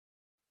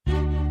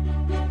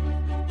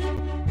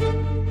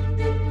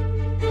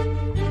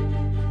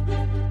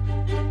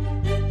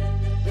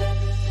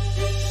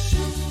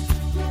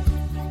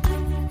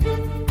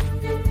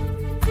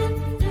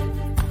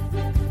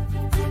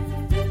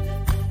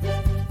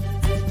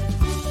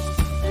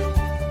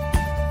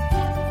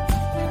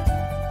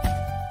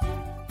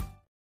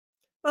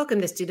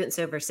Welcome to Students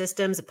Over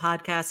Systems, a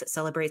podcast that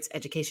celebrates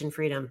education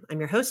freedom. I'm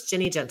your host,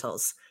 Jenny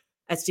Gentles.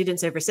 At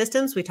Students Over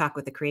Systems, we talk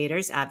with the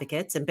creators,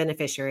 advocates, and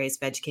beneficiaries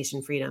of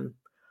education freedom.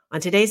 On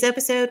today's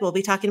episode, we'll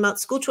be talking about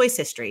school choice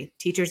history,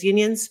 teachers'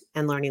 unions,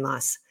 and learning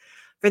loss.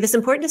 For this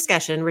important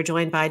discussion, we're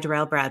joined by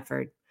Derrell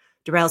Bradford.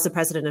 Derrell is the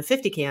president of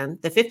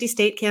 50CAN, the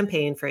 50-state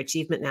campaign for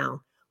Achievement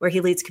Now, where he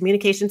leads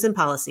communications and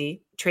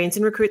policy, trains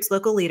and recruits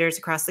local leaders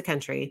across the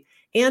country,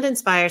 and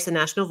inspires the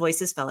National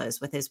Voices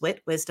Fellows with his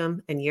wit,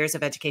 wisdom, and years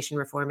of education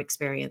reform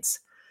experience.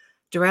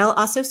 Derrell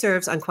also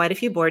serves on quite a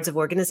few boards of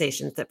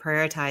organizations that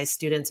prioritize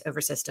students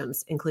over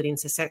systems, including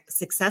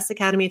Success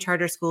Academy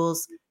Charter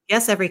Schools,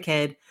 Yes Every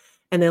Kid,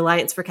 and the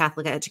Alliance for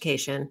Catholic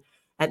Education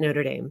at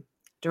Notre Dame.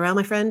 Derrell,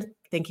 my friend,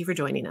 thank you for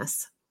joining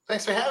us.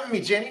 Thanks for having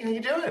me, Jenny. How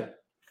you doing?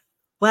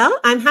 Well,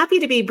 I'm happy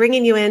to be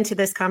bringing you into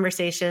this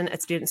conversation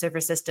at Students Over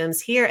Systems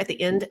here at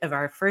the end of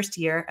our first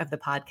year of the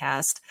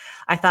podcast.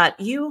 I thought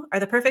you are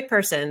the perfect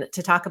person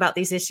to talk about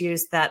these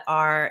issues that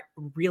are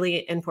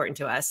really important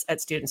to us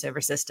at Students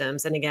Over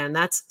Systems. And again,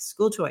 that's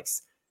school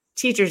choice,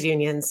 teachers'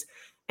 unions,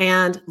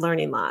 and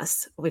learning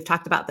loss. We've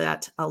talked about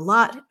that a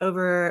lot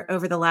over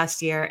the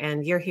last year,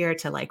 and you're here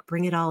to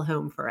bring it all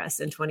home for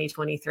us in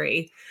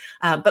 2023.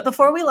 But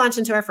before we launch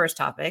into our first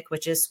topic,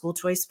 which is school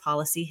choice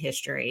policy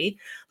history,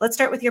 let's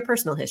start with your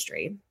personal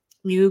history.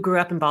 You grew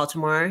up in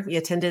Baltimore. You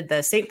attended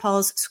the St.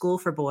 Paul's School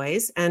for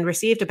Boys and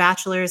received a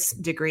bachelor's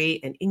degree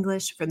in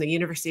English from the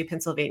University of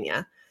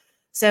Pennsylvania.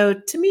 So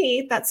to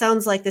me, that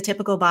sounds like the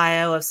typical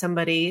bio of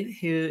somebody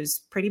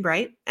who's pretty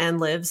bright and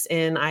lives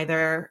in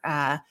either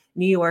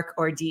New York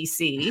or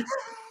DC.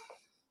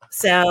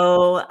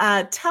 So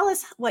tell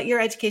us what your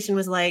education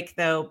was like,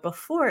 though,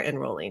 before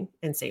enrolling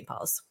in St.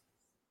 Paul's.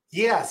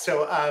 Yeah.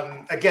 So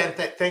again,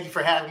 thank you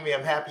for having me.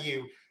 I'm happy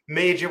you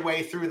made your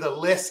way through the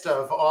list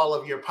of all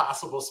of your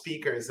possible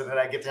speakers and that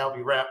I get to help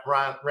you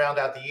round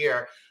out the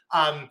year.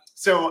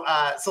 So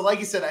like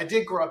you said, I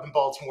did grow up in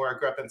Baltimore. I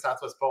grew up in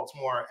Southwest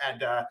Baltimore.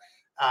 And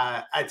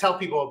I tell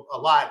people a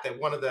lot that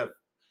one of the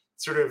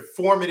sort of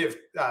formative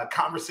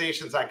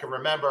conversations I can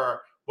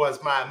remember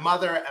was my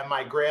mother and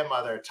my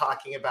grandmother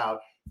talking about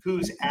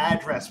whose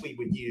address we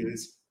would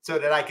use so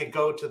that I could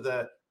go to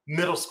the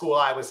middle school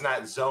I was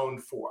not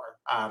zoned for,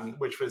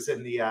 which was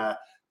in the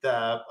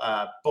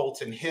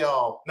Bolton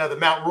Hill, the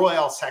Mount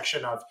Royal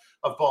section of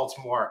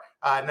Baltimore,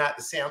 not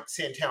the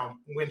Sandtown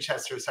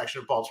Winchester section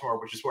of Baltimore,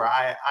 which is where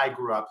I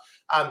grew up.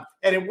 And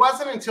it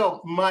wasn't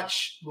until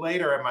much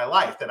later in my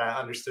life that I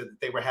understood that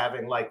they were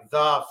having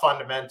the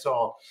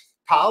fundamental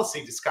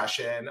policy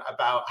discussion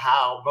about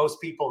how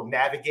most people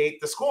navigate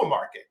the school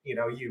market.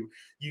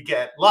 You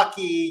get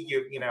lucky,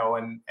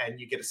 and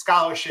you get a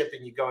scholarship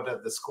and you go to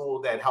the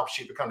school that helps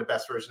you become the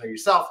best version of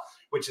yourself,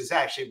 which is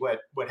actually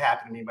what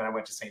happened to me when I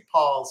went to St.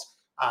 Paul's.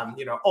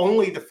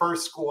 Only the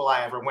first school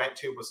I ever went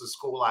to was a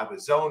school I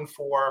was zoned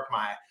for.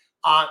 My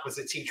aunt was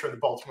a teacher in the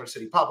Baltimore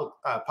City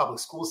public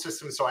school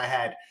system. So I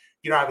had,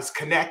 I was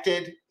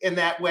connected in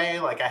that way.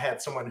 I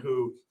had someone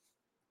who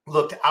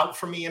looked out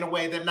for me in a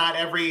way that not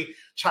every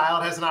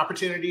child has an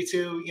opportunity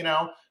to.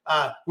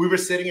 We were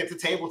sitting at the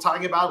table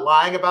talking about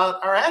lying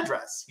about our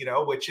address,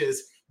 which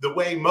is the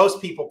way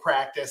most people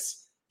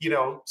practice,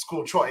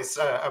 school choice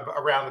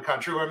around the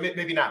country, or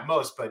maybe not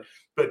most,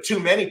 but too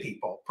many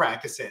people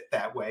practice it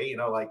that way.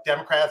 Like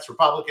Democrats,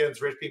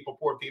 Republicans, rich people,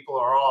 poor people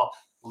are all,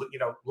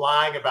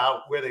 lying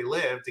about where they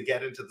live to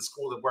get into the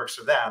school that works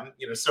for them.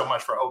 So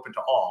much for open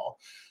to all.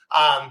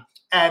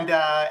 And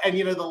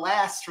the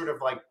last sort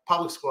of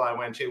public school I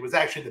went to was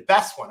actually the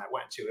best one I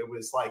went to. It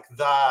was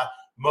the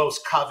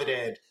most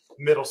coveted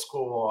middle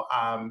school,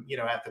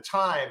 at the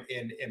time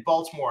in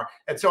Baltimore.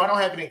 And so I don't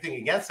have anything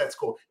against that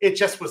school. It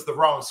just was the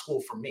wrong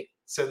school for me.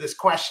 So this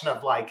question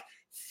of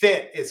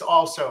fit is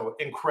also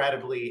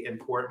incredibly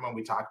important when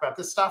we talk about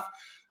this stuff.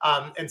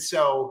 And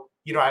so,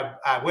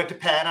 I went to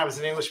Penn. I was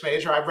an English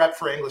major. I repped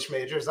for English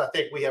majors. I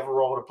think we have a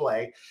role to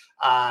play.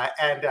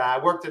 And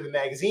I worked in the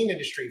magazine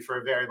industry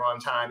for a very long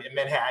time in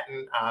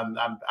Manhattan. I'm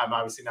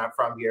obviously not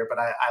from here, but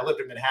I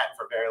lived in Manhattan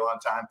for a very long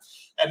time.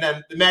 And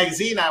then the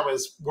magazine I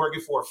was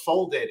working for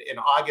folded in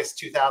August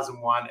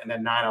 2001, and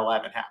then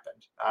 9/11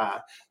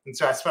 happened. And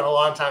so I spent a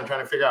long time trying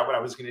to figure out what I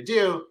was going to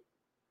do.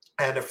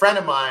 And a friend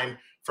of mine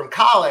from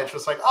college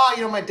was like,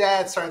 oh, my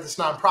dad started this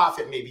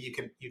nonprofit. Maybe you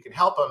can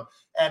help him.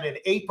 And in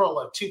April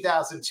of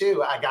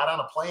 2002, I got on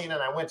a plane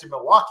and I went to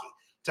Milwaukee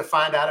to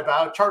find out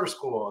about charter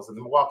schools and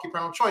the Milwaukee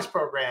Parental Choice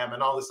Program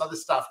and all this other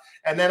stuff.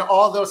 And then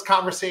all those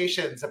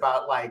conversations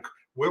about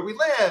where we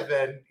live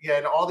and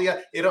all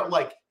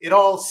it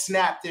all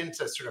snapped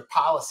into sort of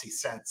policy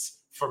sense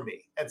for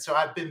me. And so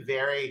I've been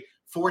very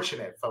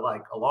fortunate for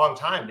a long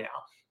time now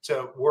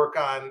to work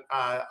on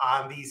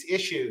these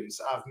issues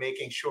of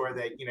making sure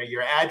that,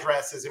 your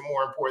address isn't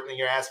more important than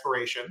your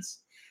aspirations.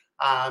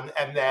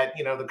 And that,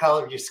 the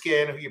color of your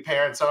skin, who your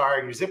parents are,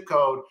 and your zip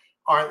code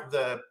aren't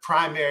the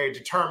primary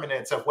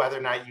determinants of whether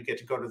or not you get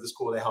to go to the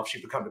school that helps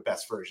you become the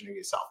best version of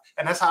yourself.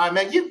 And that's how I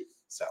met you.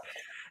 So.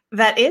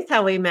 That is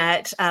how we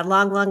met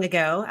long, long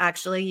ago.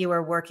 Actually, you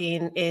were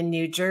working in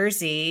New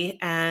Jersey.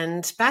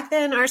 And back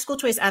then, our school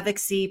choice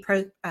advocacy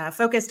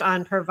focused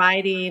on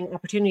providing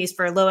opportunities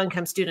for low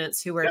income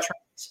students who were Yep.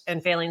 trapped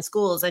in failing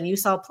schools. And you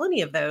saw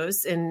plenty of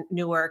those in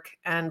Newark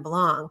and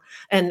Belong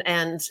and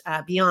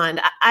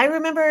beyond. I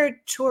remember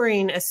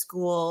touring a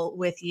school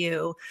with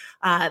you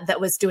that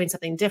was doing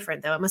something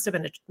different, though. It must have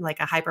been like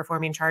a high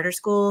performing charter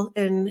school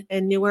in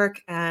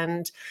Newark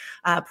and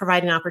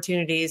providing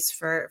opportunities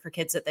for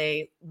kids that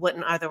they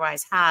wouldn't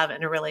otherwise have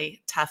in a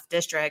really tough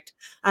district.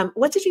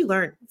 What did you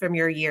learn from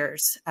your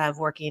years of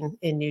working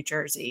in New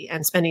Jersey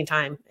and spending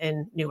time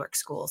in Newark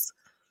schools?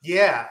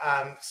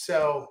 Yeah.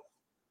 So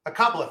a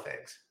couple of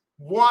things.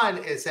 One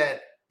is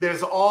that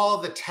there's all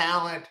the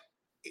talent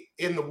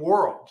in the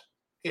world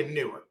in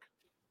Newark.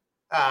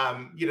 There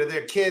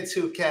are kids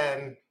who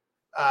can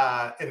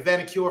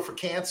invent a cure for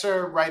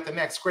cancer, write the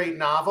next great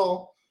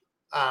novel,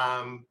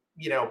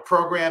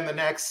 program the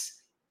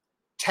next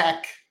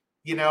tech,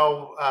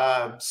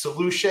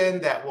 solution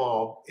that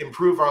will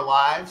improve our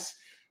lives.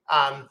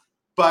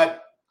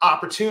 But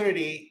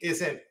opportunity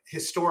isn't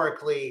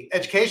historically,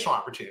 educational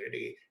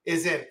opportunity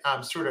isn't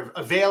sort of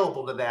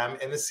available to them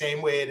in the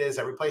same way it is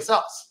every place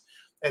else.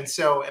 And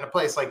so in a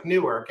place like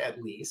Newark, at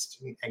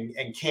least,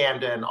 and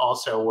Camden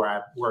also, where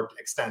I've worked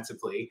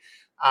extensively,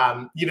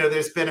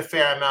 there's been a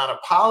fair amount of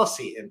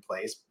policy in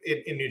place.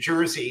 In New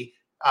Jersey,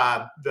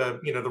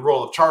 the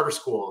role of charter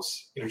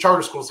schools.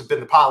 Charter schools have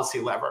been the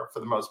policy lever for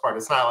the most part.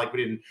 It's not like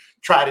we didn't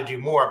try to do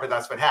more, but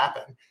that's what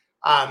happened.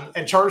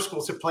 And charter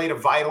schools have played a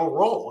vital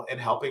role in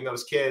helping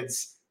those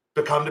kids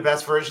become the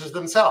best versions of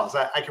themselves.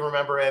 I can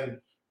remember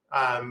in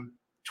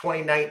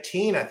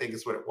 2019, I think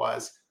is what it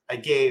was, I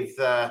gave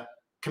the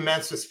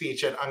commencement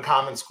speech at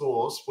Uncommon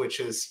Schools, which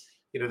is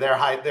their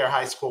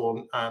high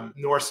school.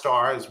 North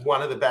Star is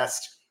one of the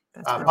best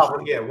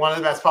one of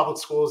the best public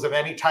schools of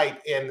any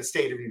type in the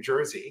state of New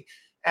Jersey.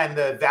 And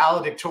the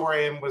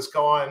valedictorian was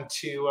going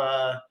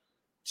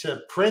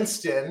to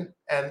Princeton,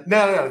 and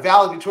no, the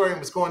valedictorian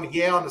was going to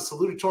Yale, and the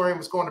salutatorian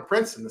was going to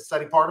Princeton to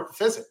study particle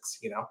physics.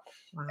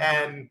 Wow.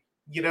 And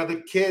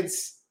the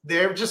kids,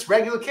 they're just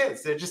regular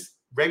kids. They're just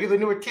regular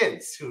Newark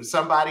kids who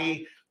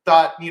somebody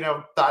thought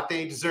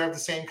they deserved the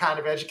same kind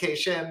of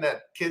education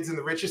that kids in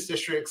the richest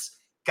districts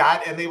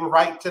got, and they were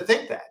right to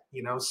think that.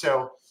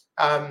 So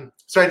I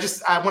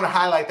want to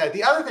highlight that.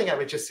 The other thing I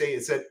would just say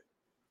is that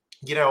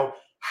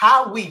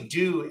how we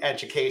do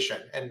education,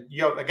 and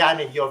a guy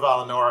named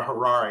Yuval Noah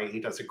Harari,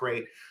 he does a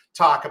great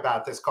talk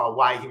about this called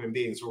 "Why Human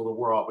Beings Rule the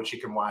World," which you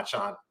can watch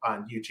on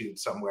YouTube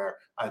somewhere.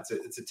 It's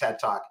a TED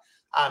talk.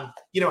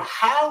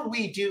 How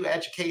we do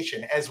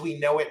education as we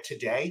know it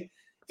today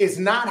is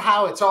not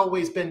how it's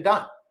always been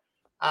done.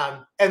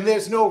 And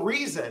there's no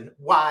reason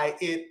why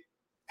it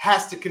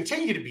has to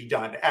continue to be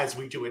done as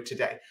we do it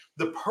today.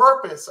 The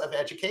purpose of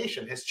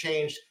education has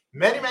changed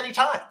many, many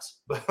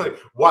times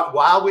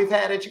while we've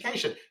had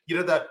education.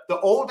 The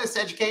oldest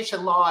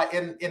education law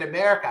in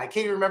America, I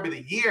can't even remember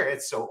the year,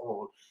 it's so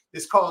old,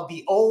 is called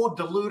the Old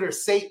Deluder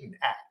Satan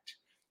Act,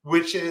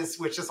 which is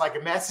like a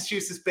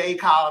Massachusetts Bay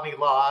Colony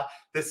law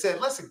that said,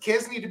 listen,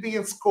 kids need to be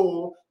in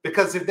school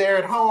because if they're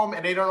at home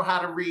and they don't know how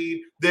to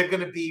read, they're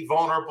going to be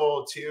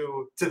vulnerable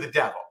to the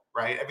devil.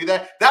 Right. I mean,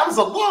 that was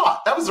a law.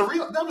 That was a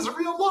real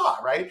law.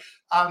 Right.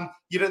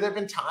 There have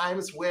been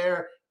times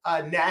where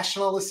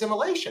national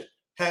assimilation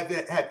have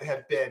been,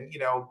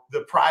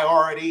 the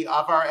priority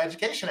of our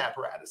education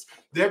apparatus.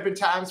 There have been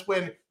times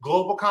when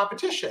global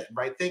competition,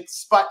 right, think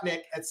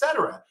Sputnik, et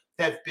cetera,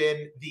 have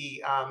been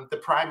the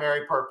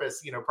primary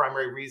purpose,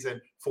 primary reason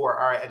for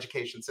our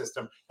education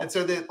system. And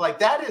so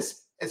that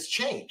has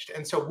changed.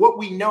 And so what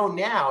we know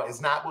now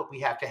is not what we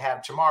have to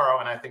have tomorrow.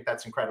 And I think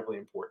that's incredibly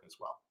important as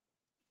well.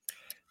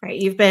 Right.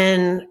 You've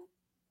been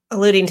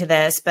alluding to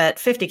this, but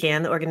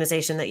 50CAN, the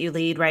organization that you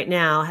lead right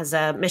now, has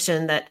a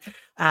mission that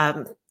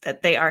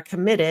they are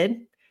committed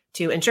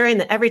to ensuring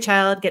that every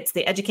child gets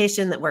the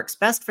education that works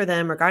best for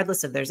them,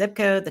 regardless of their zip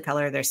code, the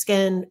color of their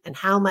skin, and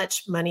how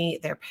much money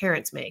their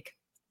parents make.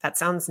 That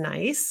sounds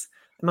nice.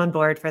 I'm on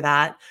board for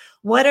that.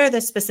 What are the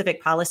specific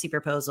policy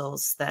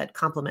proposals that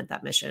complement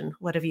that mission?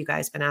 What have you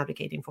guys been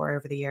advocating for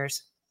over the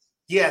years?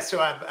 Yeah, so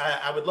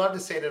I would love to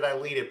say that I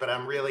lead it, but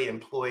I'm really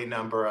employee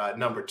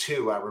number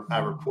two. I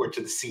report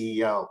to the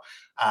CEO,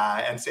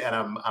 and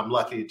I'm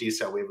lucky to do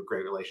so. We have a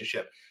great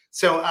relationship.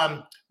 So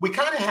we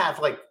kind of have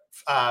like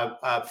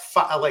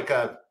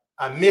a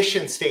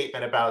mission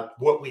statement about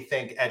what we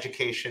think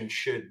education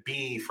should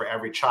be for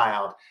every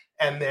child,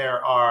 and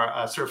there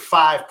are sort of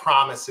 5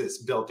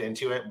 promises built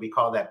into it. And we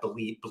call that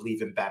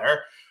believe in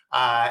better.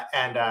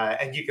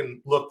 And you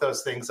can look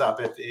those things up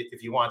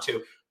if you want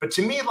to. But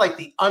to me, like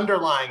the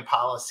underlying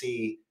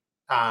policy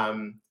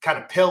kind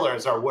of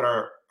pillars are what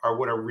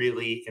are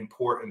really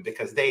important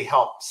because they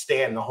help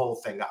stand the whole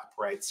thing up,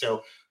 right?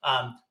 So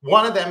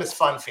one of them is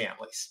fund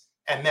families,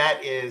 and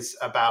that is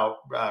about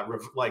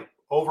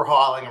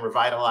overhauling and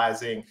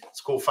revitalizing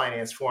school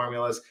finance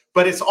formulas.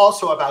 But it's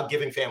also about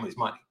giving families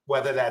money,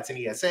 whether that's an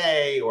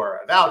ESA or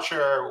a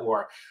voucher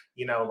or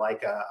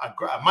like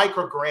a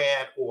micro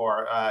grant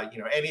or,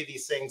 any of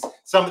these things,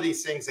 some of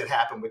these things that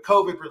happen with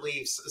COVID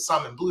reliefs,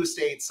 some in blue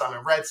states, some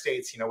in red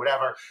states,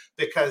 whatever,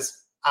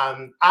 because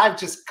I've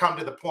just come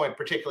to the point,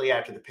 particularly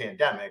after the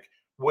pandemic,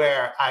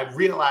 where I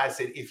realized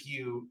that if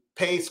you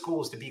pay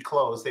schools to be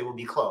closed, they will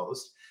be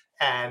closed.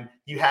 And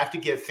you have to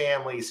give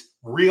families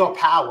real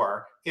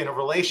power in a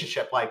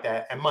relationship like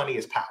that. And money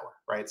is power,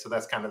 right? So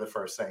that's kind of the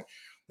first thing.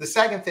 The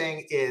second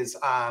thing is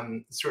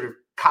sort of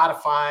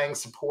codifying,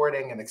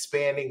 supporting, and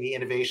expanding the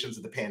innovations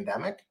of the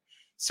pandemic.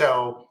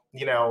 So,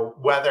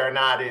 whether or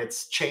not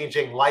it's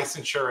changing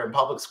licensure in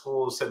public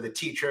schools so the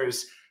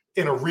teachers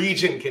in a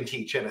region can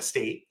teach in a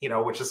state,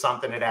 which is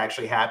something that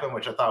actually happened,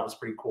 which I thought was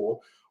pretty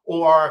cool,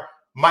 or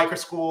micro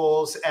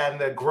schools and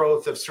the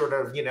growth of sort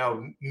of,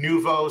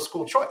 nouveau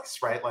school choice,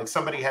 right? Like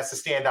somebody has to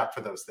stand up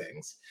for those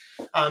things.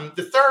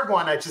 The third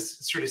one, I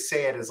just sort of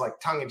say it as like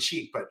tongue in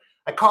cheek, but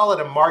I call it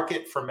a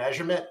market for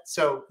measurement.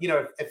 So,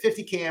 at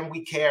 50CAM,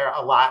 we care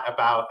a lot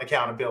about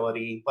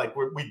accountability. Like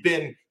we've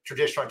been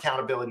traditional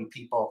accountability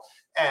people.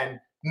 And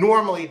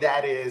normally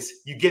that is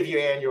you give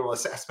your annual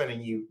assessment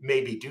and you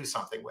maybe do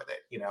something with it,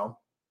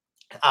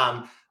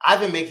 I've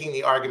been making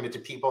the argument to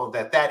people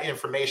that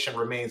information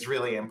remains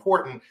really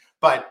important,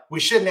 but we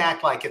shouldn't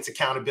act like it's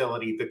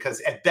accountability because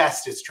at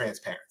best it's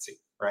transparency,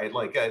 right?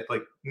 Like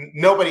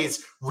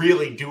nobody's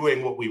really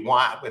doing what we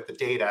want with the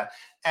data,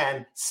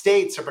 and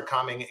states are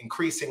becoming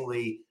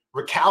increasingly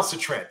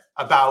recalcitrant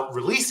about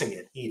releasing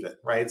it even,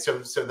 right? So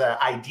the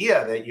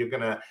idea that you're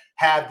going to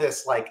have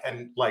this like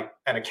an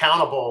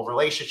accountable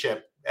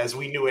relationship as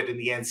we knew it in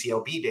the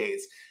NCLB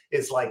days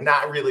is like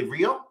not really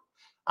real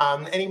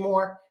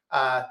anymore.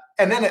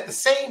 And then at the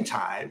same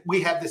time,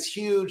 we have this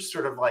huge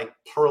sort of like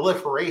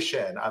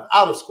proliferation of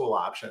out of school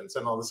options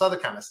and all this other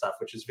kind of stuff,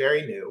 which is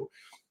very new.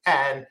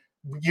 And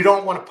you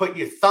don't want to put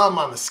your thumb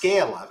on the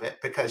scale of it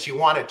because you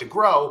want it to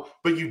grow,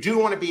 but you do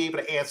want to be able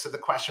to answer the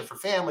question for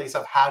families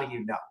of how do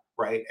you know,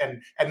 right?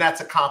 And that's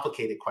a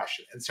complicated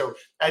question. And so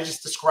I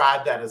just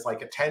described that as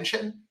like a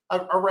tension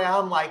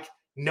around like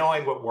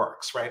knowing what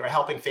works, right? Or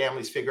helping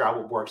families figure out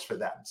what works for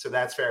them. So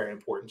that's very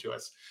important to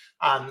us.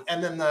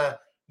 And then the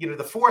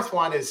fourth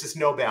one is just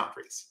no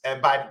boundaries.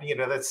 And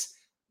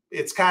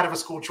it's kind of a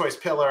school choice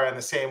pillar in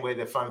the same way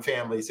that Fund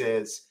Families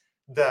is.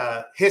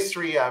 The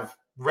history of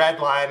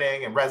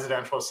redlining and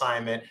residential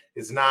assignment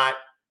is not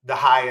the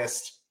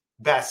highest,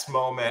 best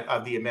moment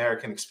of the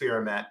American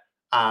experiment.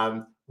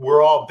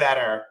 We're all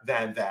better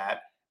than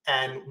that.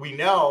 And we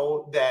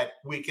know that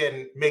we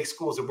can make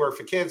schools that work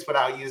for kids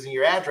without using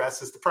your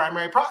address as the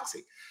primary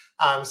proxy.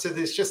 So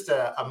there's just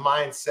a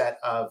mindset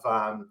of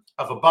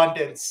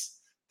abundance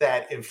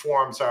that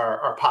informs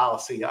our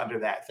policy under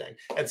that thing.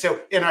 And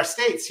so in our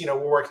states, we're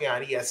working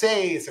on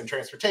ESAs and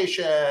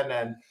transportation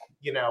and,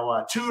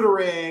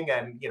 tutoring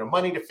and,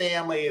 money to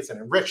families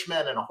and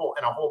enrichment and a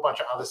whole bunch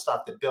of other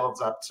stuff that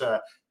builds up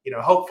to,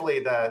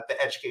 hopefully the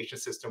education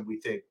system we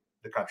think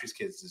the country's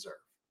kids deserve.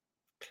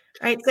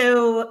 All right.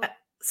 So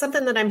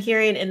something that I'm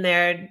hearing in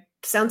there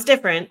sounds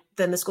different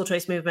than the school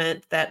choice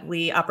movement that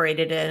we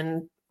operated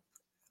in,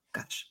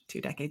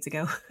 2 decades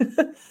ago.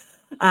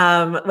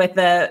 With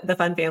the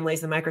Fund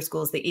Families, the micro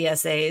schools, the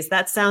ESAs.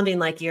 That's sounding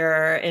like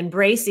you're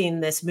embracing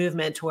this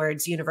movement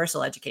towards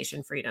universal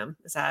education freedom.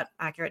 Is that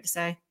accurate to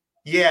say?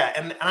 Yeah,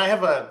 and I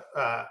have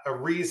a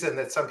reason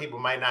that some people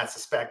might not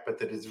suspect, but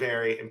that is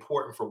very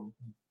important for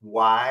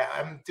why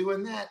I'm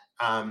doing that.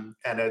 And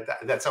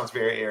that sounds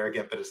very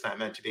arrogant, but it's not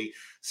meant to be.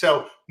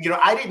 So,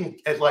 I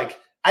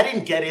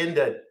didn't get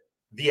into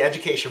the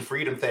education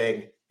freedom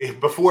thing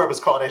before it was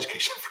called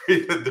education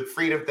freedom, the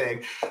freedom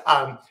thing,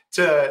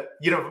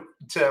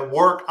 to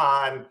work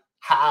on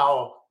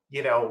how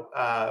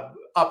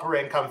upper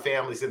income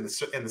families in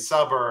the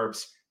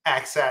suburbs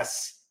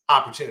access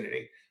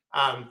opportunity.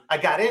 I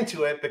got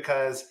into it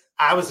because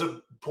I was a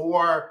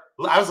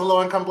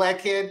low income Black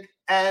kid,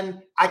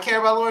 and I care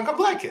about low income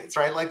Black kids,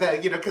 right? Like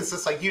that, because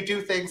it's like you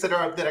do things that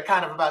are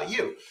kind of about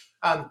you.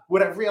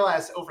 What I've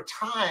realized over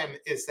time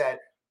is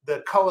that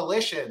the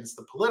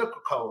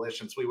political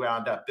coalitions we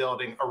wound up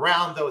building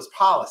around those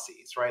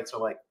policies, right? So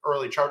like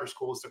early charter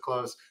schools to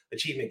close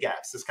achievement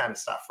gaps, this kind of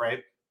stuff, right?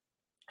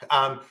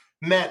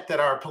 Meant that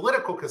our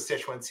political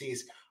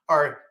constituencies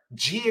are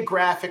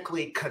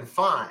geographically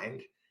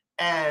confined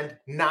and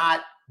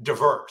not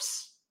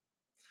diverse.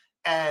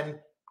 And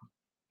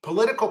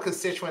political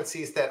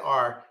constituencies that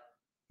are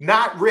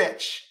not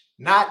rich,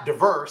 not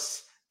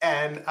diverse,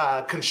 and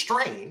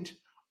constrained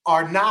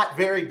are not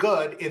very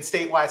good in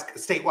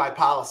statewide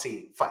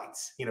policy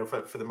fights,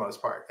 for the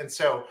most part. And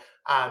so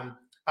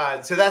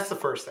that's the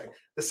first thing.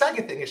 The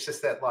second thing is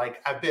just that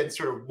like I've been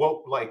sort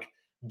of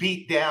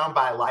beat down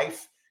by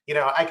life.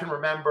 I can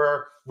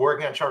remember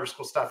working on charter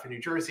school stuff in New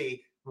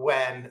Jersey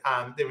when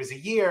there was a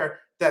year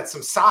that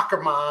some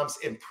soccer moms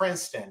in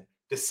Princeton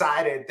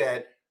decided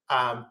that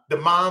the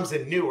moms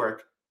in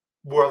Newark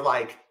were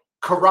like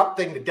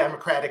corrupting the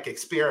democratic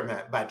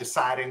experiment by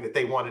deciding that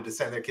they wanted to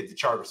send their kids to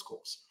charter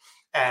schools.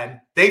 And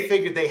they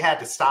figured they had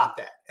to stop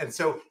that. And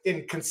so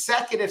in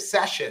consecutive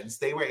sessions,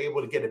 they were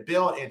able to get a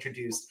bill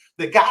introduced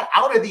that got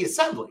out of the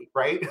assembly,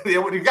 right? They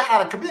would have got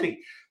out of committee,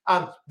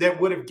 that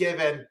would have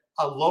given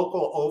a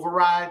local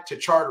override to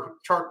charter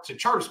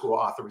school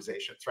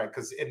authorizations, right?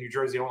 Because in New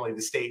Jersey, only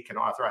the state can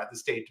authorize, the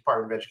state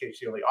Department of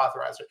Education only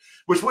authorizes it,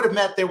 which would have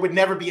meant there would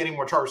never be any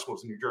more charter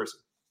schools in New Jersey.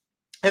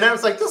 And I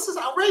was like, this is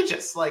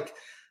outrageous. Like,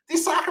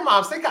 these soccer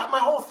moms, they got my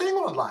whole thing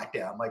on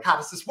lockdown. Like, how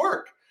does this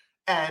work?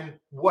 And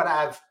what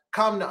I've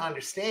come to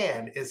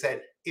understand is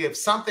that if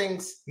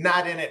something's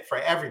not in it for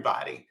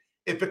everybody,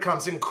 it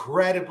becomes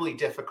incredibly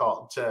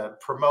difficult to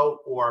promote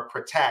or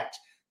protect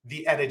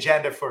an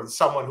agenda for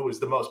someone who is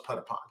the most put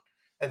upon.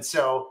 And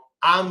so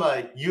I'm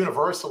a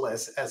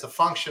universalist as a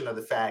function of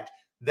the fact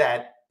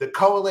that the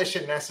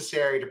coalition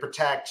necessary to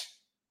protect,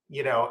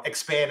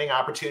 expanding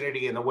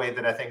opportunity in the way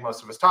that I think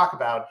most of us talk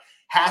about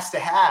has to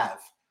have,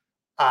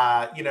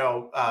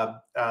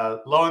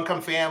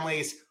 low-income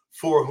families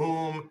for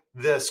whom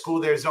the school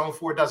they're zoned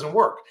for doesn't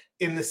work,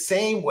 in the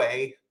same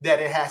way that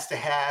it has to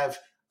have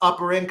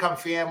upper-income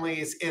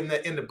families in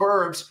the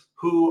burbs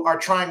who are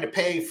trying to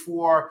pay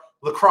for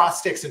lacrosse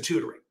sticks and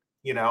tutoring,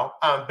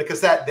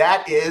 because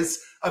that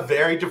is a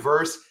very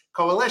diverse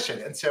coalition.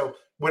 And so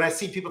when I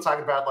see people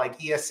talking about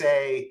like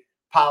ESA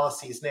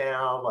policies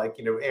now, like,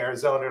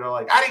 Arizona, they're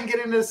like, I didn't get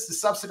into this to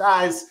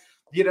subsidize,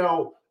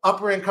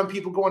 upper income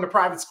people going to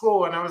private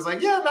school. And I was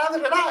like, yeah,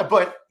 neither did I.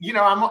 But,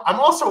 I'm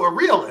also a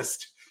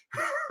realist.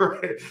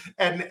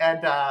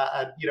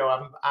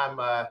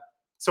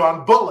 So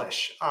I'm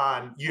bullish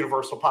on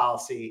universal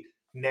policy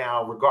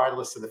now,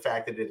 regardless of the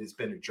fact that it has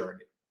been a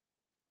journey.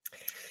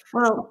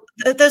 Well,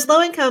 those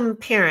low-income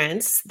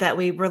parents that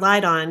we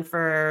relied on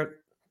for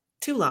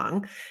too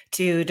long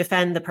to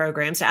defend the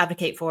programs, to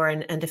advocate for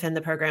and defend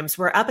the programs,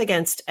 were up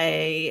against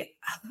a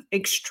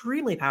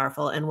extremely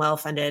powerful and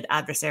well-funded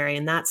adversary,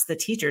 and that's the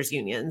teachers'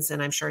 unions.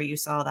 And I'm sure you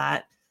saw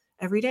that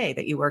every day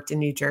that you worked in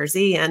New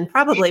Jersey, and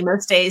probably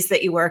most days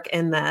that you work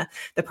in the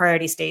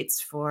priority states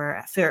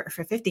for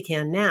 50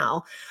 Can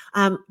now.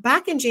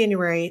 Back in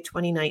January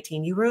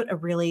 2019, you wrote a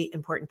really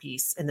important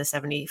piece in the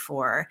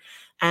 74,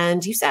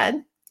 and you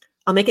said,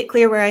 I'll make it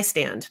clear where I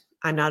stand.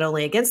 I'm not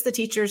only against the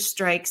teachers'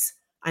 strikes,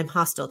 I'm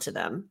hostile to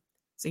them.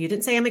 So you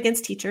didn't say I'm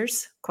against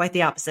teachers, quite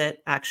the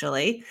opposite,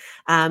 actually.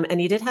 And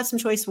you did have some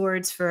choice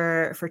words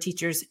for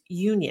teachers'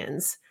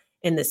 unions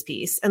in this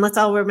piece. And let's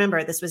all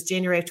remember, this was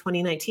January of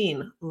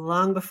 2019,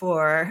 long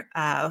before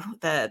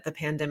the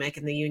pandemic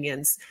and the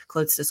unions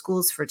closed the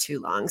schools for too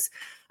long.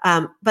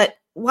 But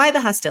why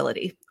the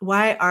hostility?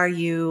 Why are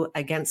you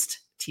against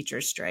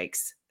teachers'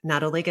 strikes?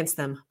 Not only against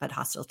them, but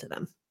hostile to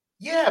them?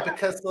 Yeah,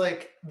 because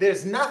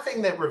there's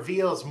nothing that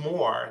reveals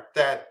more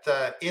that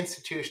the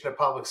institution of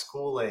public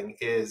schooling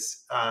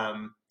is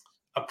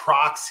a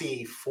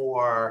proxy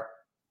for,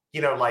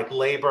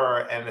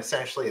 labor and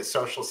essentially a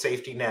social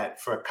safety net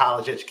for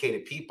college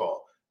educated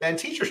people than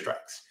teacher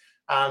strikes.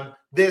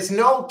 There's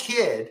no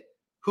kid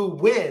who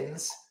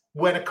wins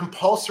when a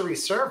compulsory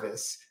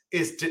service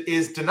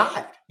is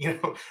denied,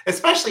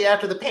 especially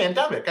after the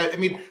pandemic. I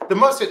mean,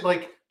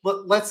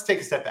 let's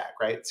take a step back,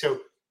 right? So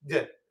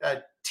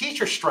a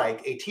teacher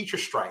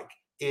strike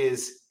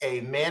is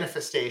a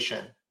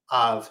manifestation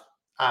of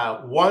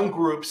one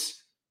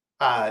group's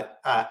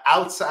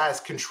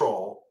outsized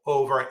control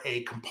over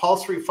a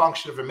compulsory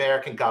function of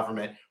American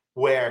government,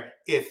 where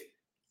if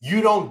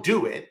you don't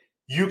do it,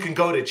 you can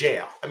go to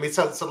jail. I mean,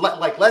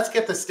 let's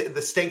get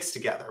the stakes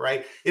together,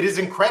 right? It is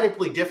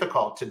incredibly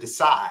difficult to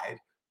decide,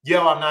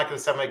 I'm not going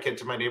to send my kid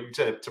to my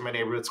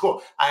neighborhood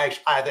school. I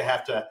either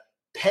have to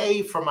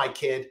pay for my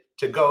kid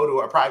to go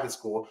to a private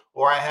school,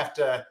 or I have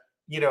to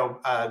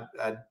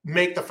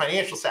make the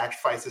financial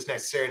sacrifices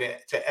necessary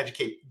to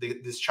educate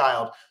this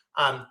child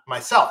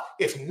myself.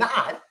 If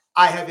not,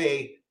 I have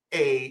a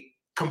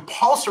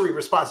compulsory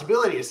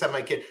responsibility to send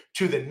my kid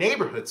to the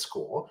neighborhood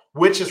school,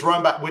 which is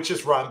run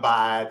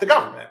by the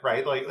government,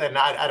 right? And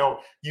I don't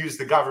use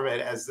the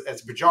government as a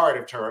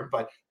pejorative term,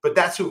 but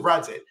that's who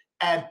runs it.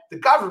 And the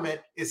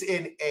government is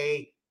in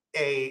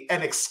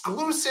an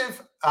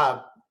exclusive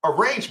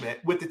arrangement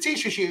with the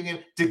teachers union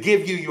to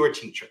give you your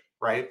teacher,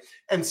 right?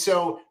 And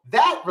so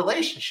that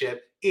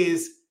relationship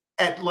is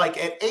at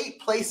 8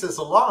 places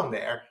along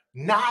there,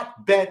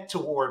 not bent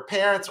toward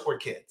parents or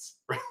kids,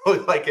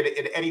 right?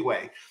 in any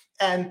way.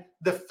 And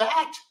the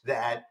fact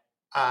that,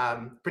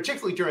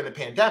 particularly during the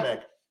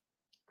pandemic,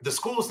 the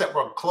schools that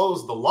were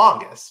closed the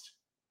longest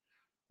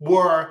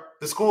were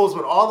the schools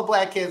with all the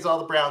Black kids, all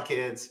the brown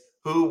kids,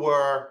 who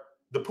were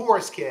the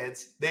poorest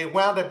kids. They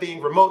wound up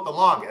being remote the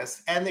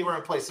longest, and they were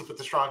in places with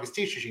the strongest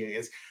teachers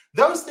unions.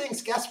 Those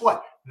things, guess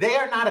what? They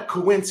are not a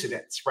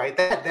coincidence, right?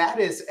 That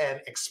is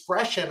an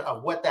expression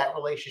of what that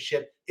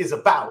relationship is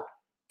about,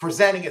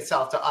 presenting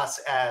itself to us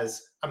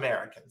as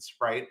Americans,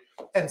 right?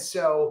 And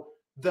so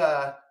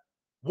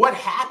what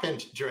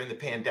happened during the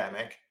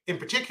pandemic, in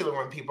particular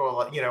when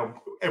people,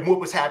 and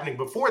what was happening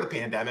before the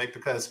pandemic,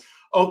 because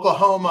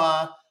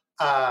Oklahoma,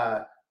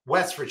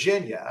 West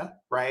Virginia,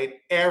 right,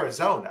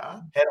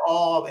 Arizona had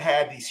all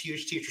had these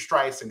huge teacher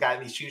strikes and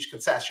gotten these huge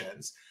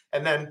concessions.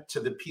 And then to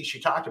the piece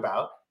you talked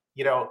about,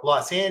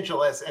 Los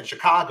Angeles and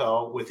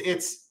Chicago with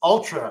its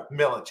ultra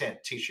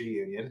militant teacher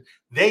union,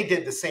 they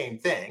did the same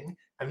thing.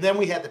 And then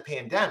we had the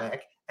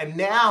pandemic, and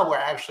now we're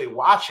actually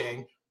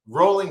watching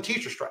rolling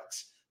teacher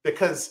strikes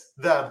because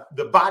the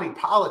body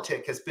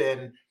politic has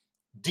been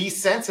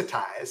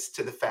desensitized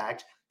to the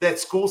fact that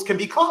schools can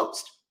be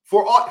closed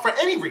for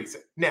any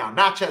reason now,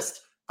 not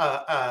just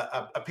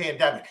a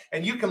pandemic.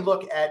 And you can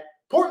look at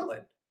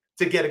Portland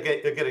to get a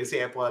good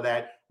example of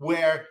that,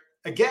 where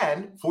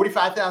again,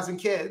 45,000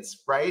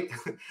 kids, right?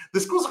 The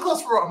schools are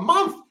closed for a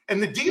month,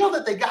 and the deal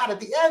that they got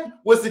at the end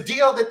was the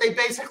deal that they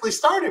basically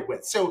started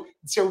with. So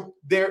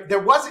there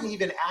wasn't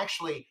even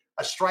actually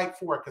a strike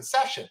for a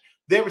concession.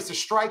 There was a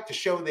strike to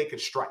show they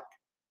could strike.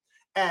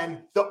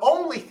 And the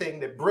only thing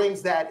that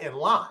brings that in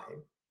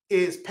line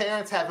is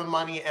parents having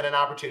money and an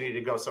opportunity to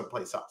go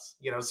someplace else.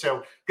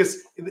 So because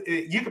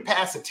you could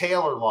pass a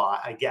Taylor law,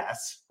 I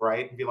guess,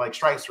 right, and be like,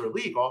 strikes are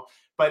illegal.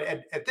 But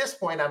at this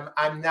point,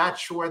 I'm not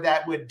sure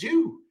that would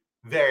do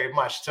very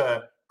much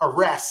to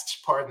arrest,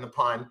 pardon the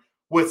pun,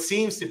 what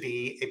seems to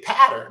be a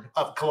pattern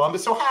of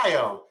Columbus,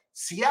 Ohio,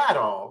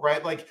 Seattle,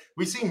 right? Like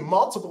we've seen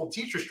multiple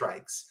teacher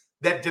strikes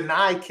that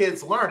deny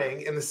kids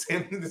learning in the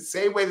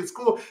same way that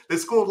school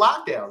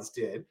lockdowns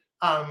did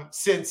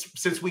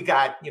since we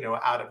got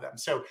out of them.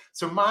 So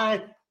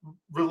my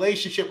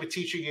relationship with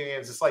teacher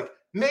unions is like,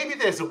 maybe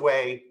there's a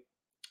way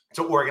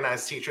to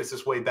organize teachers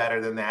that's way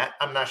better than that.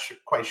 I'm not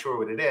quite sure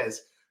what it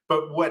is,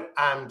 but what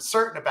I'm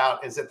certain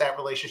about is that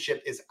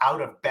relationship is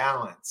out of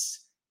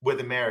balance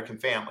with American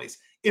families,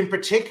 in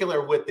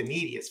particular with the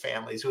neediest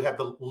families who have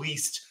the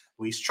least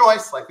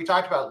choice, like we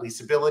talked about,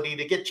 least ability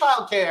to get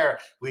childcare,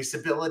 least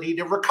ability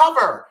to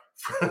recover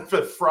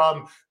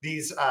from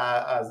these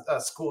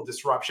school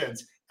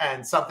disruptions.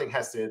 And something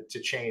has to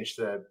change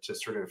to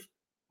sort of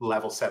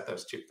level set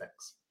those two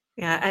things.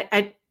 Yeah,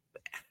 I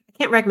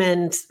can't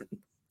recommend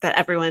that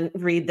everyone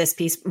read this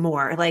piece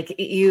more. Like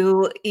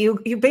you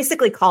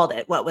basically called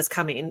it what was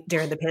coming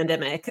during the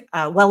pandemic,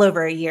 well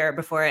over a year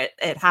before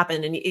it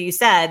happened. And you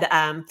said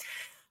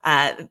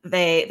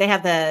they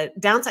have the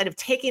downside of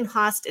taking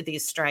hostage,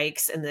 these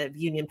strikes and the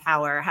union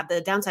power have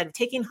the downside of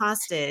taking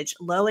hostage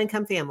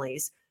low-income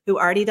families who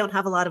already don't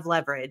have a lot of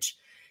leverage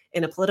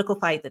in a political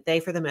fight that they,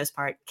 for the most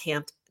part,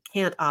 can't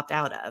opt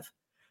out of.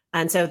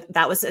 And so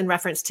that was in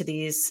reference to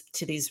these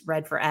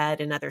Red for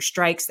Ed and other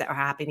strikes that were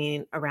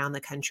happening around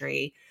the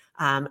country.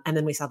 And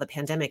then we saw the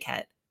pandemic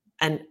hit.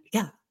 And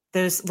yeah,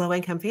 those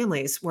low-income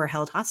families were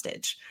held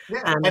hostage.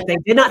 Yeah. They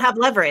did not have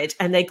leverage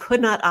and they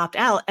could not opt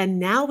out. And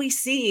now we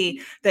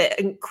see the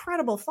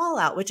incredible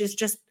fallout, which is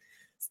just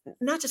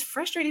not just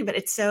frustrating, but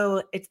it's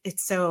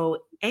so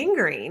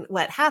angering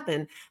what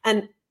happened.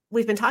 And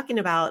we've been talking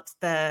about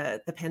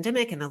the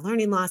pandemic and the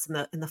learning loss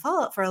and the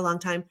fallout for a long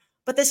time.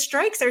 But the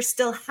strikes are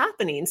still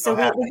happening. So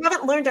we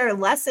haven't learned our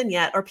lesson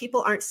yet, or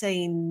people aren't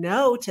saying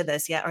no to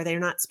this yet, or they're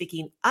not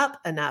speaking up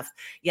enough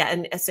yet.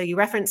 And so you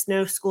referenced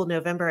No School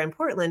November in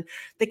Portland.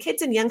 The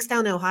kids in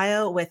Youngstown,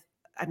 Ohio,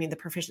 the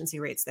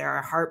proficiency rates there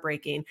are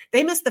heartbreaking.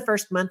 They missed the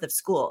first month of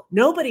school.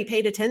 Nobody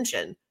paid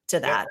attention to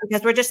that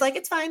because we're just like,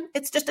 it's fine.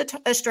 It's just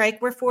a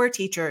strike. We're for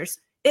teachers.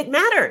 It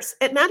matters.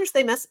 It matters.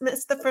 They missed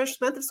the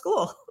first month of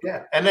school.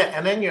 Yeah. And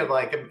then you're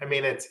like,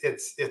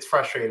 it's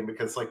frustrating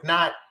because like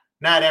not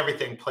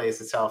everything plays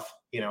itself,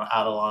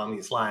 out along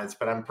these lines,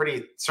 but I'm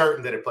pretty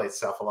certain that it plays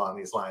itself along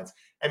these lines.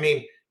 I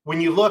mean, when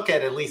you look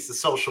at least the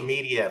social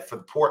media for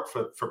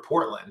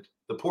Portland,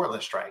 the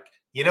Portland strike,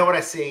 you know what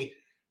I see?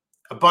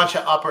 A bunch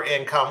of upper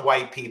income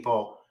white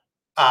people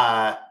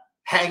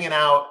hanging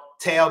out,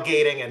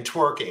 tailgating and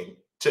twerking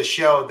to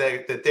show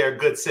that they're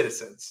good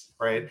citizens,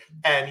 right?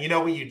 And you know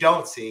what you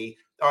don't see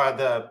are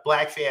the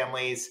Black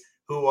families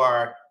who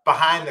are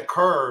behind the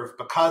curve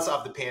because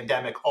of the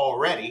pandemic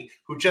already,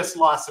 who just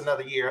lost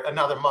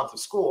another month of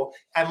school.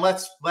 And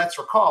let's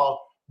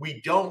recall,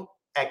 we don't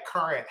at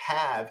current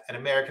have an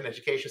American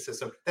education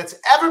system that's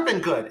ever been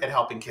good at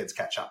helping kids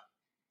catch up.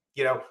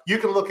 You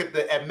can look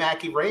at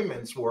Mackie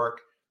Raymond's work,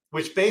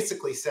 which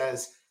basically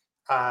says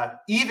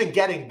even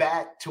getting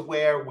back to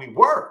where we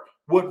were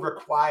would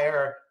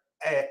require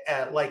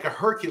like a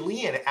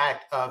Herculean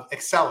act of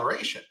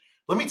acceleration.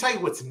 Let me tell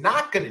you what's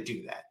not going to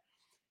do that.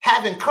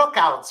 Having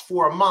cookouts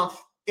for a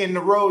month in the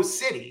Rose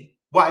City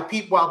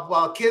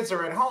while kids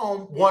are at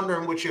home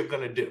wondering what you're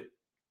going to do.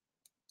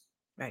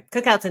 Right,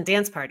 cookouts and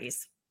dance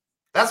parties.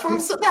 That's what I'm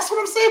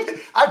saying.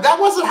 That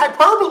wasn't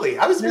hyperbole.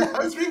 I was being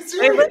serious.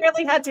 They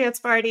literally had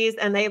dance parties,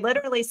 and they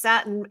literally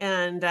sat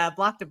and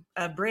blocked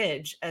a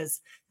bridge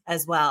as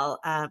well.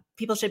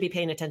 People should be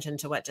paying attention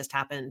to what just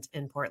happened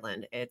in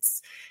Portland.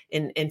 It's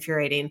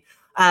infuriating.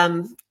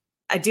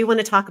 I do want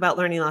to talk about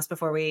learning loss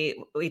before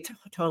we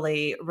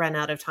totally run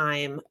out of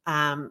time.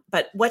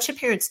 But what should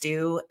parents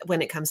do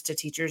when it comes to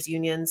teachers'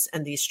 unions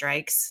and these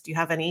strikes? Do you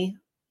have any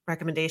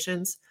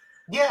recommendations?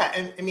 Yeah.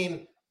 And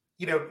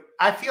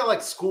I feel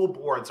like school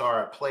boards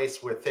are a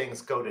place where things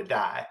go to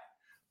die,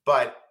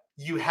 but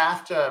you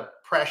have to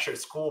pressure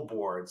school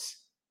boards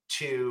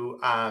to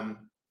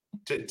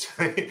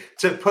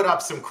put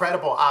up some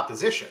credible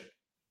opposition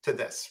to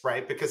this,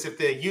 right? Because if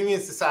the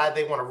unions decide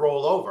they want to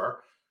roll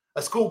over,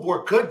 a school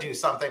board could do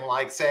something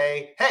like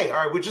say, hey,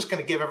 all right, we're just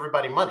going to give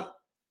everybody money,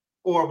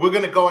 or we're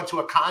going to go into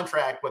a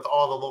contract with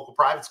all the local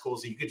private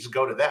schools so you could just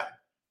go to them,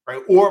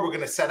 right? Or we're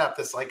going to set up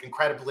this like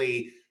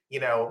incredibly,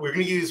 we're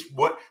going to use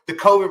what the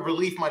COVID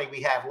relief money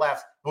we have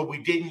left, what we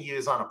didn't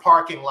use on a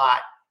parking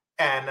lot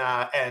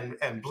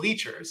and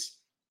bleachers,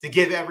 to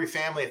give every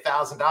family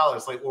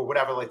 $1,000, like, or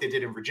whatever, like they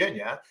did in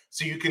Virginia,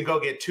 so you can go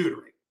get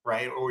tutoring,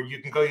 right? Or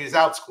you can go use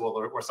OutSchool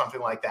or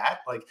something like that.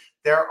 Like,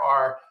 there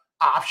are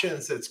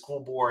options that school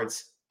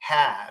boards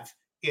have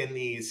in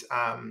these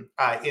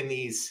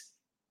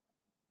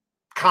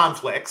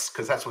conflicts,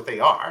 because that's what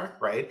they are,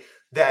 right?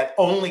 That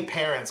only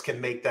parents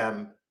can make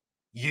them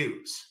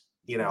use.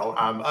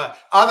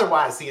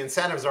 Otherwise, the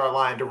incentives are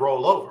aligned to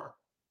roll over.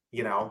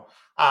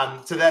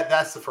 So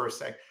that's the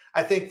first thing.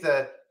 I think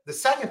the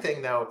second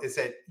thing, though, is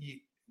that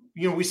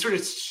we sort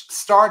of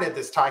started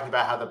this talking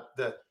about how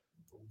the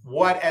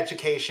what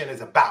education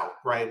is about,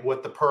 right?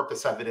 What the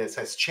purpose of it is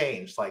has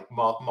changed like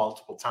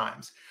multiple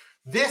times.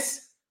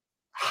 This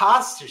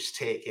hostage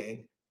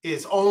taking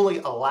is only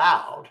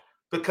allowed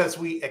because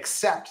we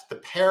accept the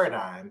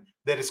paradigm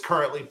that is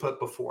currently put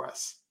before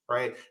us,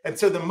 right? And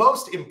so the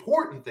most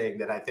important thing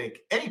that I think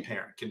any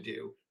parent can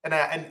do, and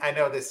I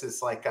know this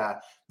is like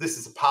this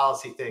is a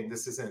policy thing,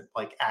 this isn't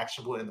like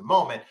actionable in the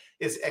moment,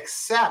 is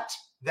accept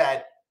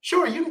that,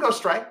 sure, you can go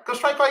strike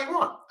all you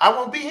want. I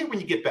won't be here when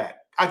you get back.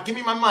 Give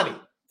me my money.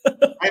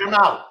 Right, I'm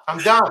out. I'm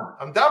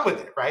done with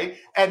it, right?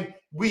 And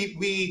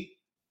we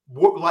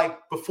like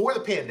before the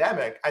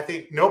pandemic, I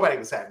think nobody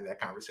was having that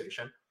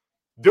conversation.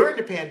 During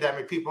the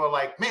pandemic, people are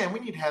like, man, we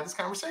need to have this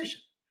conversation.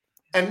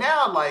 And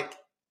now, like,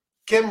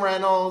 Kim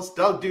Reynolds,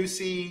 Doug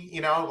Ducey,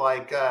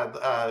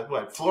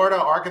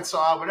 Florida,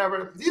 Arkansas,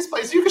 whatever, these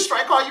places, you can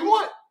strike all you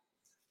want.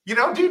 Do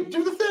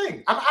the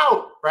thing. I'm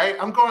out, right?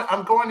 I'm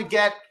going to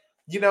get,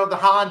 the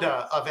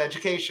Honda of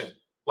education,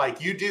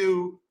 like you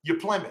do your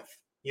Plymouth,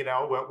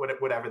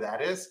 whatever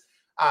that is.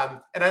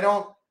 And I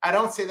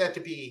don't say that to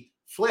be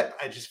flip.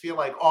 I just feel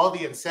like all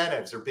the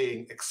incentives are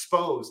being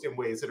exposed in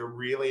ways that are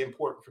really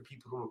important for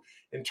people who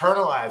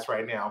internalize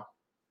right now.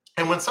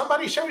 And when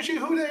somebody shows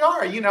you who they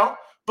are,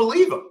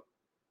 believe them.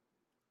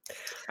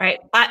 All right.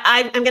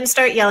 I'm going to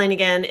start yelling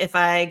again if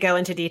I go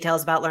into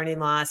details about learning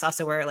loss.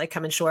 Also, we're like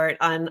coming short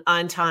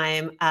on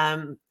time.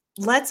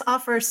 Let's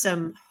offer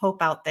some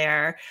hope out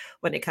there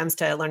when it comes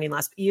to learning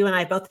loss. You and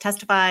I both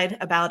testified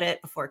about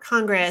it before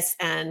Congress.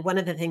 And one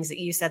of the things that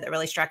you said that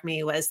really struck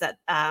me was that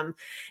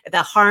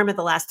the harm of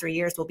the last 3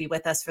 years will be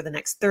with us for the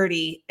next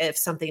 30 if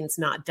something's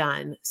not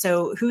done.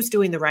 So who's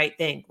doing the right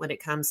thing when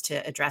it comes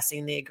to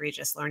addressing the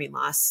egregious learning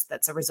loss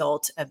that's a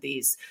result of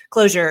these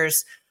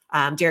closures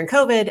during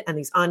COVID and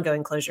these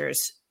ongoing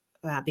closures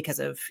because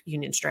of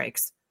union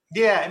strikes?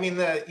 Yeah, I mean,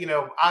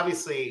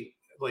 obviously,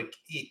 like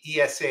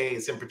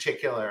ESAs in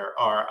particular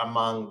are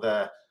among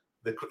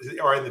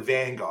are in the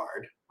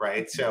vanguard,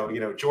 right? So,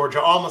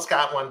 Georgia almost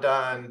got one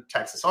done,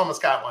 Texas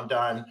almost got one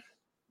done,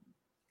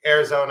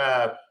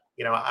 Arizona,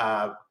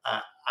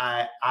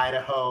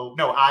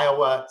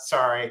 Iowa,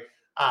 sorry,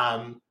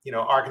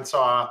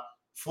 Arkansas,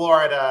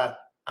 Florida,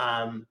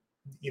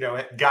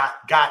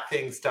 got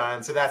things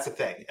done. So that's a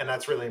thing. And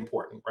that's really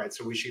important, right?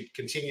 So we should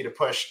continue to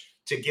push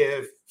to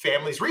give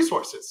families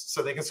resources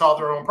so they can solve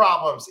their own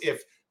problems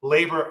if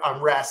labor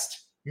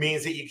unrest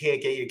means that you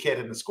can't get your kid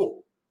into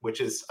school, which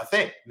is a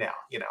thing now.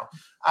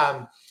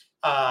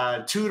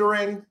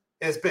 Tutoring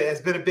has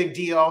been a big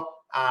deal.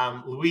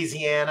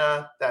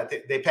 Louisiana, that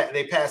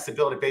they passed a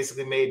bill that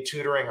basically made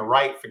tutoring a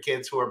right for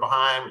kids who are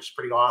behind, which is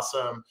pretty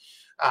awesome.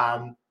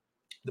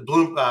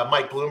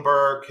 Mike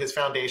Bloomberg, his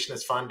foundation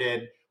has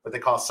funded what they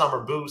call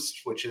Summer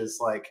Boost, which is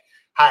like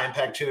high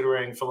impact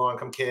tutoring for low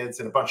income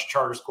kids in a bunch of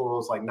charter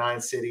schools, like 9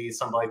 cities,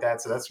 something like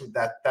that. So that's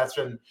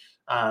been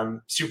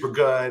super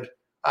good.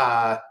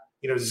 I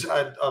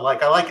like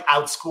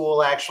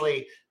OutSchool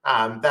actually.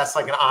 That's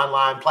like an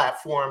online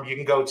platform you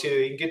can go to.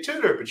 You can get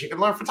tutored, but you can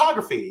learn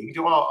photography. You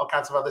can do all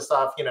kinds of other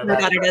stuff. My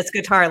daughter does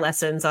guitar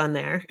lessons on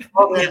there.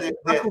 Oh, there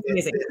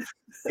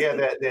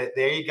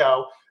you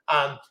go.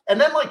 And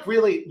then like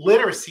really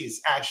literacy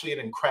is actually an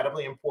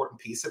incredibly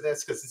important piece of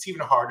this because it's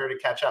even harder to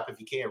catch up if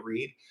you can't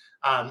read.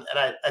 And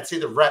I'd say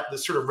the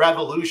sort of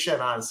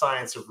revolution on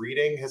science of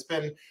reading has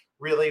been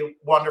really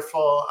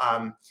wonderful.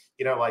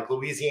 Like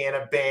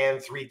Louisiana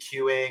banned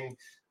 3Qing,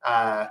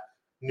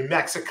 New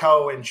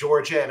Mexico and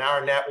Georgia and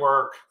our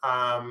network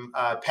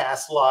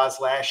passed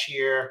laws last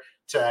year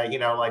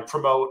to,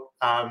 promote,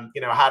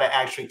 how to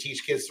actually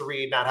teach kids to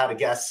read, not how to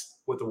guess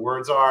what the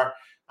words are.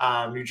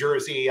 New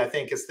Jersey, I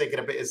think, is thinking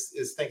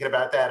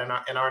about that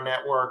in our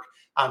network.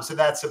 So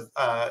that's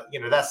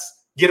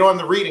that's get on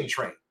the reading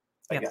train,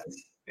 I guess.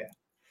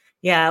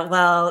 Yeah.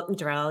 Well,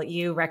 Derrell,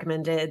 you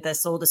recommended the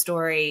Sold a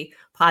Story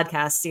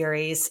podcast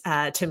series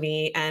to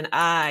me, and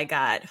I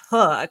got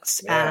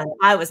hooked. Yeah. And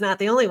I was not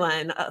the only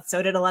one.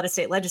 So did a lot of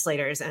state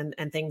legislators, and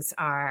things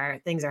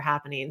are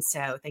happening.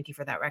 So thank you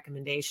for that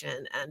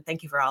recommendation, and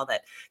thank you for all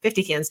that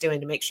 50 Can's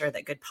doing to make sure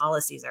that good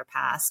policies are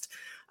passed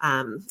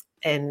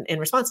in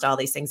response to all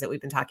these things that we've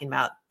been talking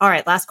about. All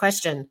right, last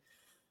question.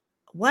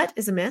 What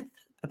is a myth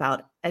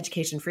about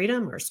education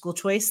freedom or school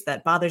choice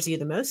that bothers you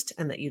the most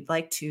and that you'd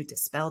like to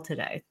dispel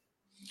today?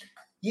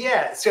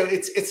 Yeah, so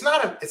it's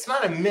not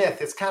a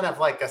myth. It's kind of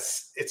like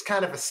it's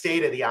kind of a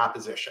state of the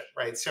opposition,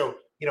 right? So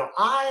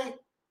I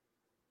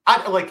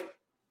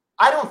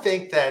don't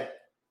think that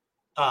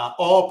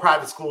all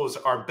private schools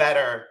are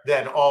better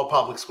than all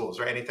public schools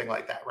or anything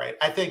like that, right?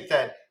 I think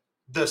that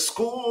the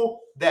school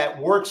that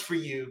works for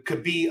you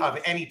could be of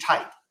any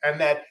type, and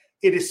that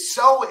it is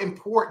so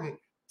important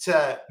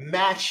to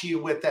match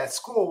you with that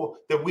school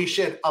that we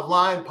should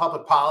align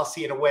public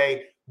policy in a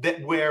way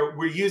that where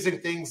we're using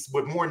things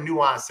with more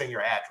nuance than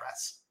your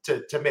address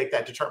to make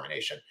that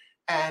determination.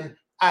 And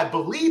I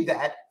believe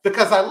that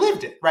because I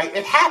lived it, right?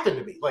 It happened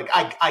to me. Like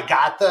I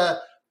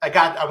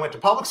went to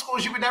public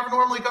schools you would never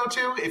normally go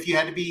to if you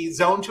had to be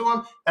zoned to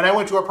them. And I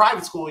went to a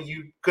private school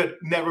you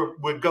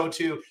would go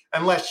to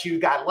unless you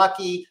got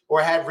lucky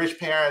or had rich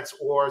parents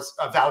or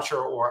a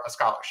voucher or a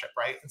scholarship,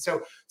 right? And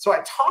so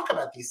I talk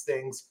about these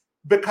things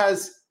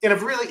because in a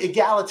really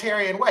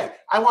egalitarian way,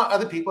 I want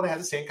other people to have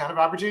the same kind of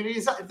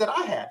opportunities that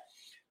I had.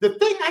 The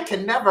thing I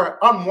can never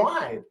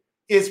unwind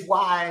is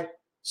why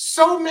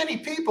so many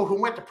people who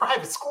went to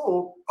private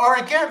school are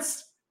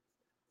against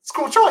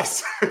school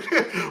choice,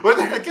 or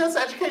they're against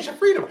education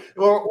freedom,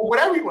 or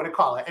whatever you want to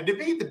call it. And to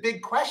me, the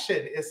big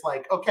question is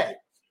like, okay,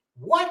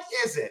 what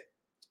is it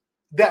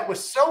that was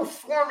so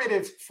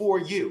formative for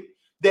you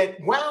that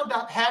wound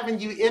up having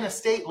you in a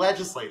state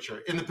legislature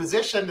in the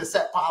position to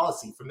set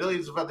policy for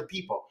millions of other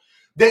people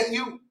that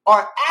you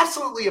are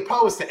absolutely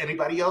opposed to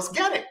anybody else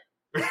getting?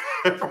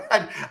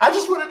 I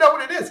just want to know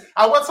what it is.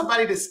 I want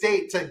somebody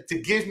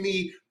to give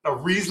me a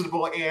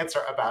reasonable answer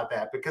about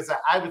that, because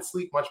I would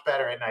sleep much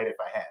better at night if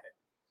I had it.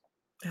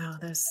 Oh,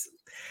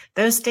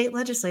 those state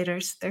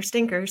legislators, they're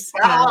stinkers.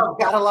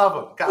 Gotta love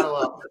them. Gotta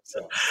love them.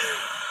 So.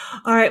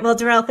 All right. Well,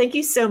 Derrell, thank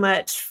you so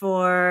much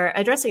for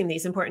addressing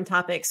these important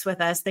topics with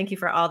us. Thank you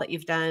for all that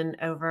you've done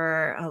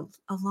over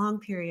a long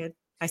period.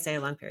 I say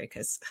a long period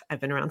because I've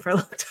been around for a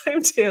long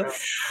time too.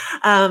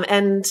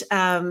 And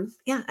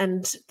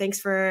thanks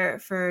for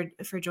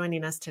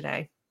joining us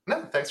today.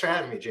 No, thanks for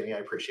having me, Jenny. I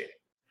appreciate it.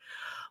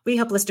 We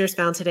hope listeners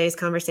found today's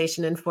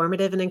conversation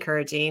informative and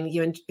encouraging.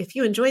 If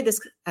you enjoyed this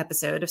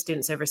episode of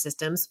Students Over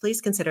Systems, please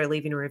consider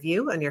leaving a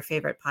review on your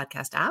favorite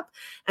podcast app.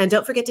 And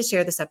don't forget to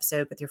share this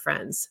episode with your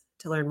friends.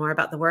 To learn more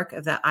about the work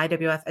of the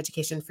IWF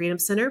Education Freedom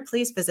Center,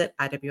 please visit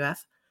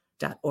iwf.org/EFC.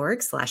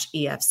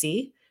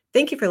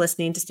 Thank you for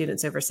listening to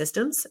Students Over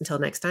Systems. Until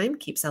next time,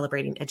 keep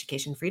celebrating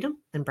education freedom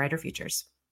and brighter futures.